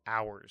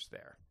hours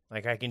there.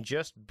 Like I can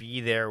just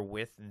be there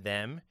with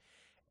them.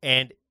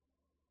 And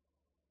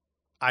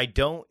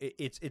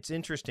it's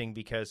interesting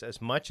because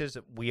as much as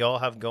we all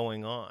have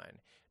going on,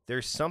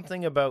 there's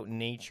something about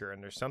nature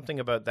and there's something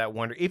about that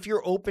wonder. If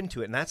you're open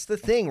to it, and that's the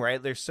thing,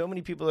 right? There's so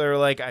many people that are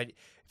like,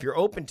 if you're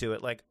open to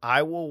it, like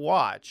I will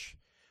watch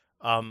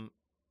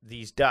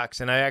these ducks,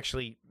 and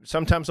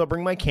sometimes I'll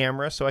bring my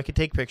camera so I could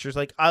take pictures.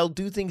 Like I'll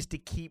do things to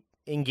keep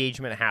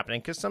engagement happening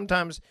because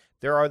sometimes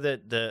there are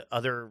the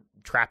other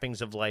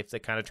trappings of life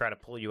that kind of try to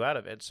pull you out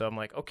of it. So I'm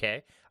like,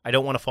 okay, I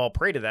don't want to fall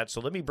prey to that.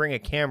 So let me bring a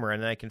camera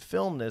and then I can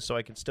film this so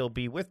I can still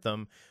be with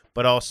them,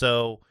 but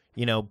also,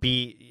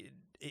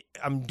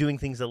 I'm doing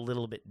things a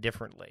little bit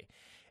differently.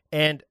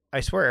 And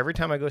I swear every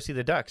time I go see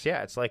the ducks,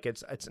 it's like,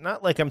 it's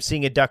not like I'm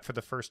seeing a duck for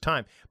the first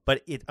time,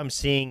 but I'm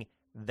seeing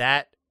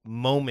that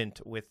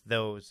moment with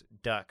those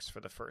ducks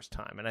for the first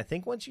time. And I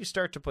think once you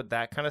start to put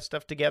that kind of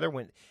stuff together,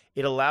 when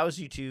it allows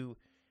you to,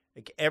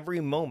 like, every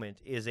moment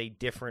is a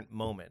different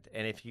moment.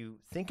 And if you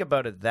think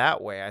about it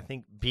that way, I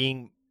think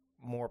being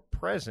more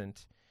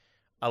present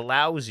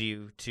allows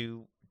you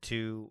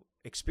to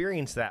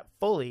experience that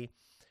fully,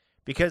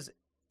 because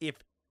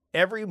if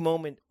every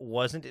moment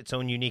wasn't its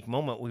own unique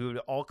moment, we would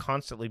all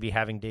constantly be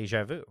having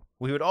deja vu.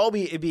 We would all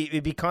it'd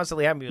be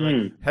constantly having,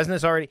 like, hasn't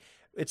this already?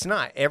 It's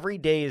not. Every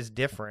day is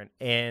different.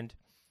 And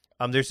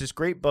there's this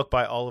great book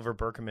by Oliver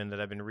Berkman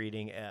that I've been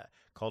reading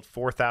called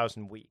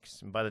 4,000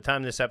 Weeks. And by the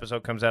time this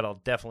episode comes out,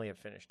 I'll definitely have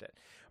finished it.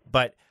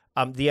 But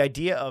the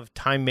idea of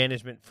time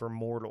management for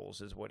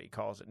mortals is what he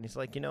calls it. And he's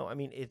like,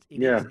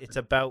 it's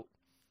about,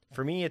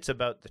 for me, it's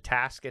about the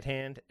task at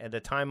hand, and the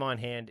time on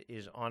hand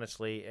is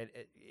honestly, I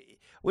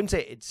wouldn't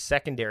say it's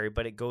secondary,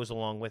 but it goes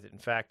along with it. In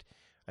fact,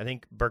 I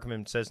think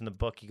Berkman says in the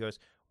book, he goes,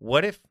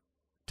 what if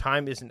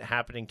time isn't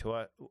happening to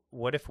us?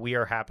 What if we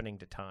are happening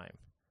to time?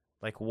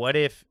 Like, what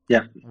if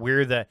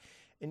we're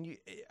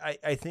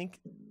I think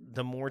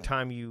the more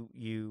time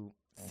you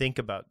think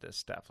about this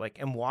stuff, like,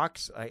 and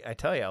walks, I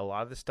tell you, a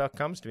lot of this stuff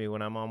comes to me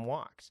when I'm on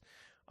walks.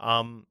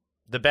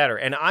 the better.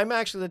 And I'm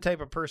actually the type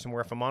of person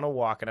where if I'm on a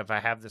walk and if I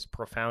have this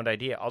profound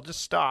idea, I'll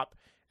just stop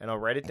and I'll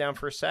write it down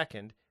for a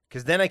second,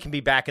 because then I can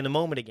be back in the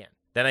moment again.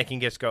 Then I can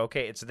just go,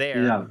 okay, it's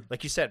there. Yeah.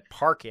 Like you said,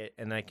 park it,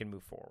 and I can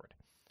move forward.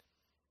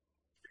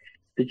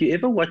 Did you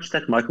ever watch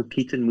that Michael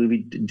Keaton movie,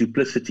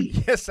 Duplicity?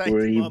 Yes, I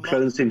where he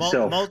clones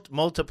himself.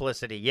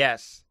 Multiplicity,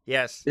 yes.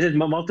 Is it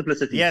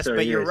multiplicity? Yes, Sorry,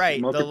 but you're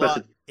right.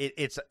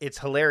 It's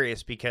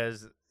hilarious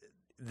because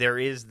there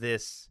is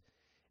this.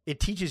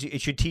 It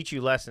should teach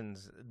you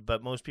lessons,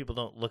 but most people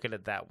don't look at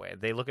it that way.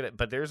 They look at it,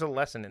 but there's a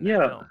lesson in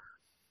that film.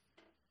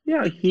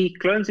 Yeah, he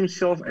clones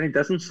himself and it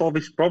doesn't solve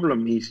his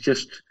problem. He's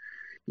just,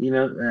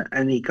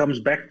 and he comes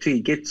back to,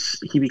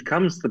 he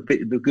becomes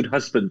the good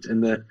husband,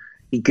 and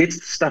he gets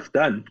the stuff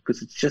done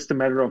because it's just a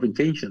matter of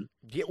intention.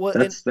 Yeah, well,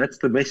 that's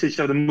the message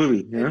of the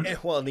movie. Yeah?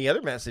 And the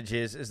other message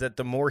is that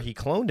the more he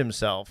cloned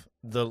himself,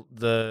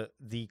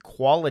 the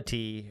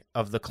quality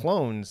of the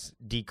clones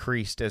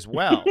decreased as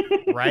well,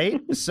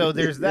 right? So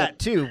there's that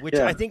too, which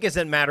I think is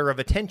a matter of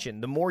attention.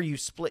 The more you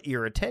split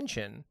your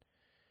attention,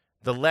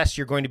 the less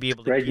you're going to be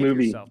able to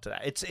give yourself to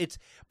that.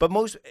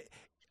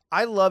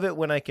 I love it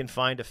when I can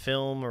find a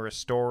film or a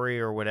story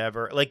or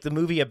whatever, like the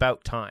movie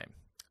About Time,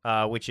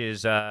 which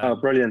is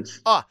brilliant.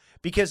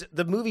 Because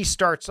the movie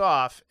starts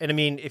off, and I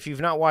mean, if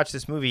you've not watched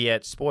this movie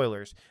yet,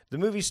 spoilers. The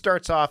movie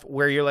starts off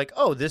where you're like,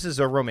 oh, this is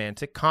a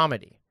romantic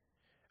comedy.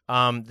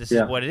 This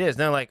is what it is.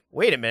 Now, like,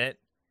 wait a minute,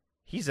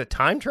 he's a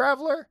time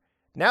traveler.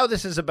 Now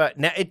this is about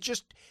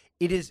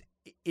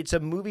it's a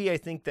movie I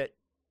think that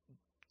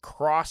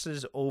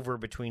crosses over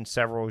between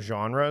several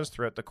genres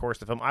throughout the course of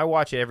the film. I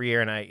watch it every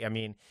year, and I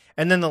mean,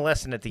 and then the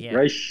lesson at the end.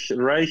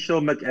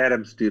 Rachel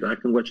McAdams, dude, I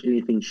can watch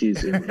anything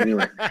she's in.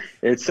 Anyway,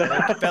 it's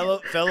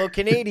fellow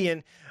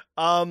Canadian.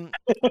 So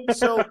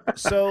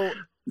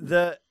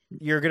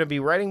you're going to be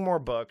writing more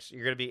books.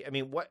 You're going to be. I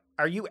mean, what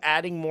are you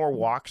adding more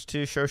walks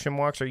to Shoshin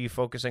Walks? Are you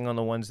focusing on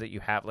the ones that you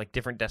have, like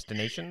different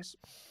destinations?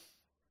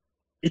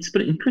 It's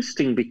been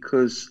interesting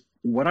because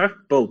what I've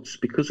built,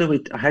 because of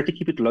it, I had to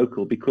keep it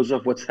local because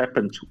of what's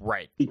happened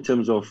in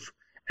terms of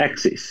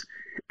access.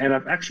 And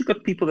I've actually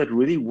got people that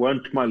really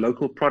want my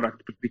local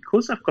product, but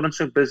because I've gotten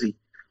so busy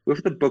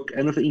with the book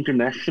and with the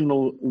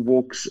international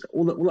walks,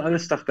 all the other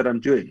stuff that I'm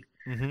doing,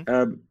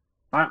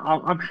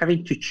 I'm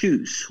having to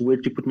choose where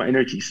to put my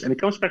energies. And it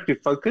comes back to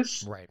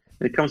focus. Right.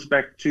 And it comes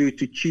back to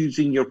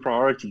choosing your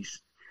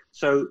priorities.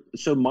 So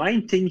my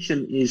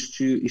intention is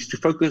to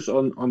focus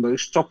on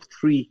those top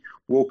 3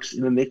 walks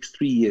in the next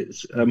 3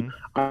 years.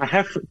 I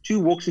have 2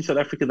 walks in South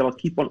Africa that I'll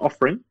keep on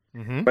offering,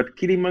 but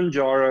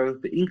Kilimanjaro,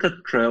 the Inca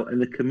Trail, and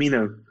the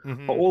Camino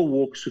are all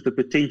walks with the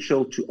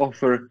potential to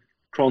offer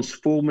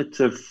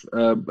transformative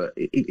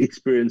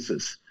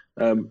experiences.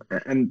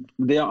 And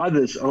there are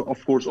others,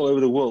 of course, all over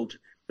the world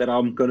that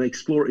I'm going to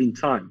explore in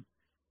time.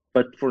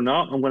 But for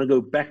now, I'm going to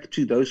go back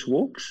to those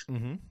walks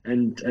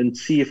and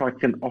see if I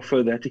can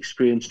offer that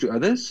experience to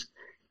others,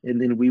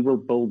 and then we will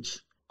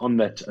build on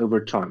that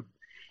over time.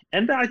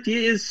 And the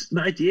idea is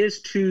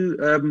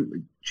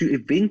to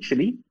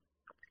eventually,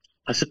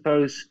 I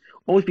suppose,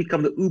 always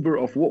become the Uber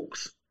of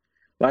walks.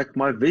 Like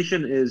my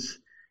vision is,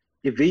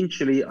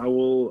 eventually I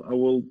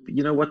will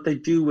what they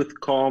do with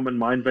Calm and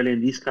Mind Valley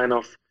and these kind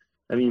of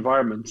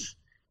environments,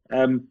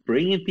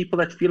 bring in people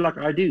that feel like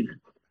I do,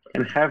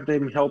 and have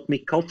them help me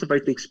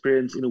cultivate the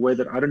experience in a way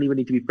that I don't even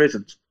need to be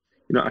present.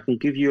 I can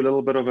give you a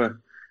little bit of a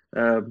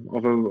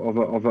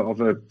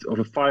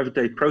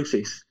 5-day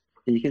process,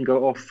 and you can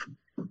go off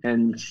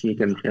and you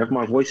can have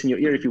my voice in your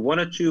ear if you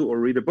wanted to, or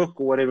read a book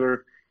or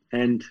whatever,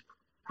 and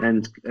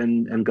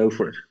go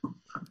for it.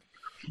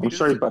 I'm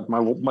sorry, but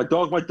my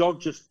dog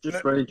just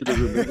ran into the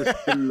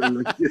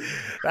room.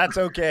 That's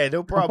okay,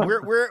 no problem.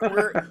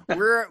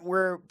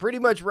 We're pretty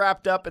much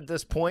wrapped up at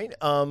this point,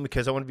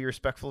 because I want to be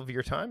respectful of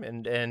your time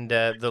and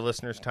the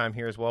listeners' time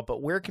here as well.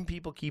 But where can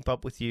people keep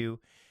up with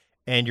you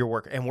and your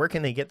work, and where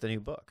can they get the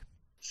new book?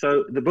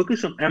 So the book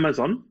is on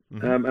Amazon,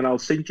 and I'll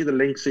send you the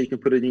link so you can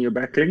put it in your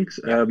backlinks.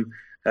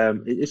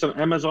 It's on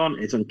Amazon.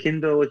 It's on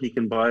Kindle. You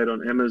can buy it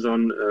on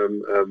Amazon,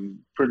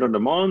 print on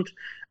demand.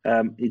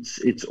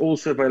 It's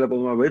also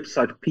available on my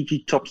website,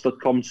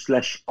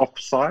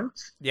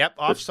 pgtops.com/offsides. Yep,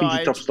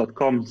 offsides.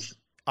 pgtops.com.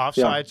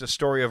 Offsides, a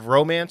story of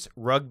romance,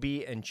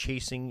 rugby, and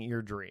chasing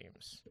your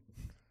dreams.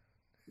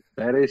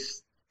 That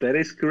is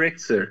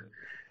correct, sir.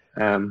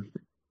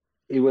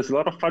 It was a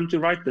lot of fun to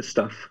write this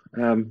stuff.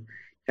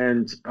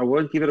 And I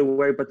won't give it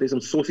away, but there's some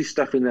saucy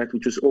stuff in that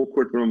which was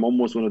awkward when my mom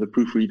was one of the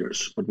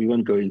proofreaders, but we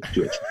won't go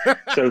into it.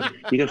 So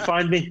you can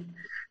find me.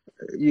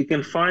 You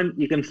can find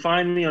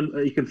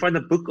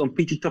the book on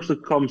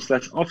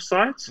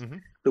pgtops.com/offsides.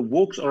 The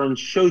walks are on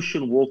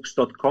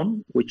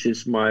shoshinwalks.com, which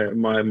is my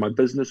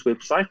business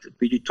website.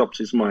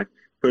 PGTops is my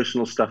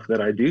personal stuff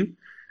that I do.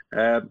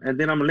 And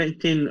then I'm on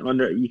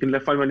LinkedIn you can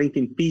find my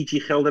LinkedIn Pieter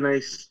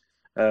Geldenhuys.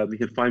 You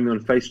can find me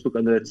on Facebook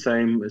under that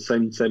same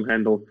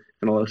handle,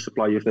 and I'll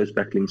supply you with those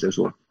backlinks as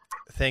well.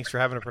 Thanks for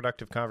having a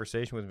productive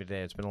conversation with me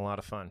today. It's been a lot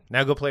of fun.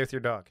 Now go play with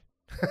your dog.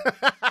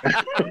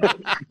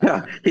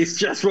 Yeah, he's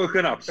just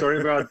woken up.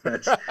 Sorry about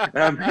that.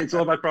 It's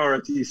all about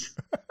priorities.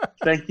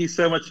 Thank you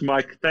so much,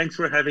 Mike. Thanks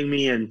for having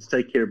me, and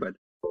take care, bud.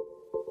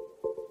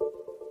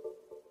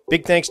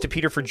 Big thanks to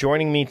Pieter for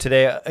joining me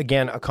today.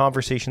 Again, a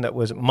conversation that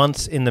was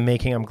months in the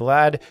making. I'm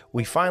glad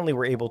we finally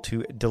were able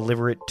to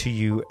deliver it to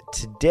you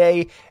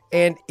today.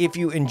 And if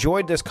you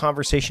enjoyed this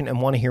conversation and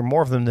want to hear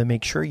more of them, then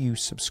make sure you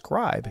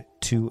subscribe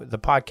to the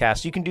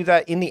podcast. You can do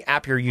that in the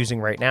app you're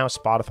using right now,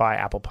 Spotify,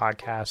 Apple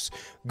Podcasts,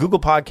 Google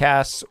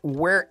Podcasts,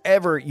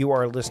 wherever you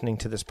are listening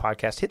to this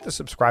podcast. Hit the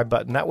subscribe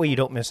button. That way you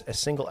don't miss a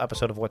single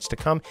episode of what's to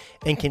come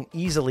and can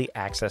easily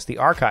access the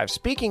archive.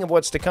 Speaking of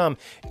what's to come,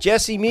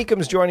 Jesse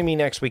Meekum's joining me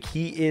next week.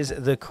 He is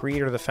the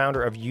creator, the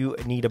founder of You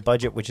Need a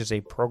Budget, which is a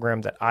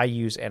program that I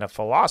use and a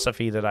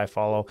philosophy that I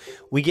follow.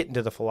 We get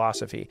into the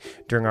philosophy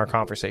during our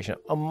conversation,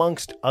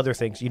 amongst other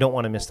things. You don't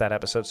want to miss that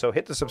episode. So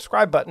hit the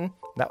subscribe button.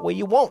 That way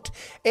you won't.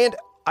 And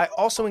I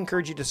also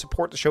encourage you to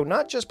support the show,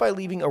 not just by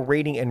leaving a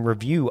rating and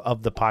review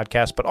of the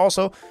podcast, but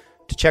also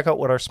to check out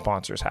what our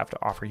sponsors have to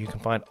offer. You can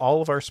find all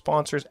of our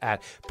sponsors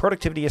at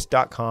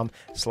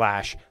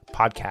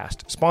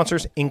productivityist.com/podcast.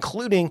 Sponsors,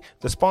 including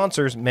the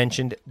sponsors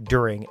mentioned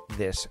during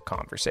this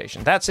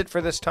conversation. That's it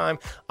for this time.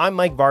 I'm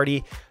Mike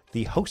Vardy,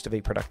 the host of A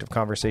Productive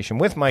Conversation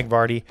with Mike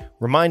Vardy,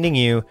 reminding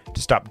you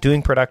to stop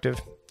doing productive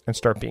and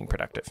start being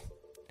productive.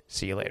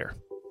 See you later.